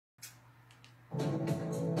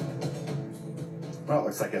Well, it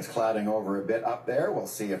looks like it's clouding over a bit up there. We'll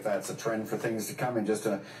see if that's a trend for things to come in just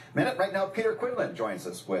a minute. Right now, Peter Quinlan joins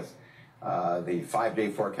us with the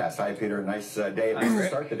 5-day forecast. Hi, Peter. Nice day to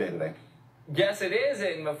start the day today. Yes, it is.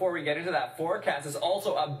 And before we get into that forecast, it's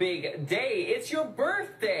also a big day. It's your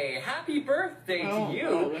birthday. Happy birthday to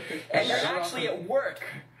you. And you're actually at work.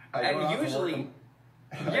 And usually...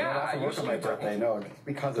 Yeah, usually my birthday. No, it's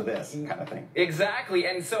because of this kind of thing. Exactly.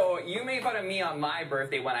 And so you made fun of me on my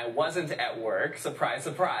birthday when I wasn't at work. Surprise,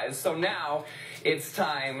 surprise. So now it's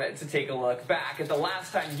time to take a look back at the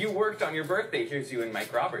last time you worked on your birthday. Here's you and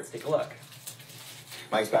Mike Roberts. Take a look.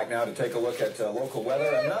 Mike's back now to take a look at local weather.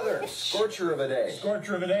 Another scorcher of a day.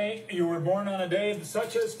 Scorcher of a day. You were born on a day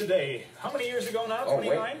such as today. How many years ago now?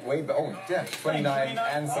 29? Yeah, 29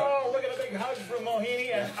 and some. Oh, look at a big hug from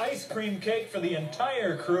Mohini and ice cream cake for the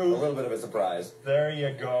entire crew. A little bit of a surprise. There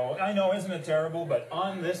you go. I know, isn't it terrible? But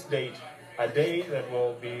on this date, a day that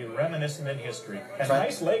will be reminiscent in history. And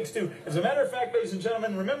nice legs, too. As a matter of fact, ladies and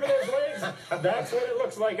gentlemen, remember those legs? That's what it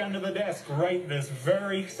looks like under the desk right this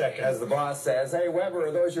very second. As the boss says, hey, Weber,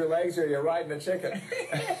 are those your legs or are you riding a chicken?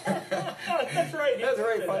 That's right. That's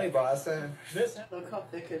very funny, boss. Look how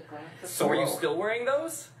thick it is. So are you still wearing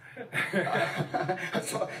those?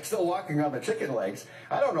 Still walking on the chicken legs.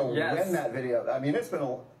 I don't know when that video, I mean, it's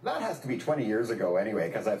been, that has to be 20 years ago anyway,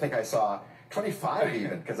 because I think I saw 25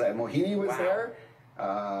 even, because Mohini was there.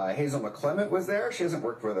 Hazel McClement was there. She hasn't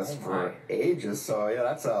worked with us for ages, so yeah,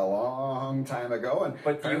 that's a long time ago.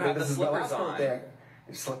 But you have the slippers on.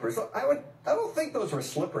 Slippers. I don't think those were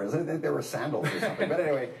slippers. I think they were sandals or something. But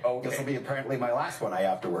anyway, this will be apparently my last one I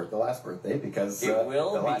have to work, the last birthday, because the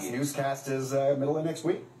last newscast is middle of next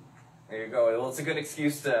week. There you go. Well, it's a good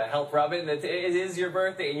excuse to help Robin. It is your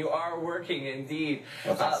birthday, and you are working indeed.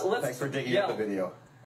 Well, thanks for digging up the video.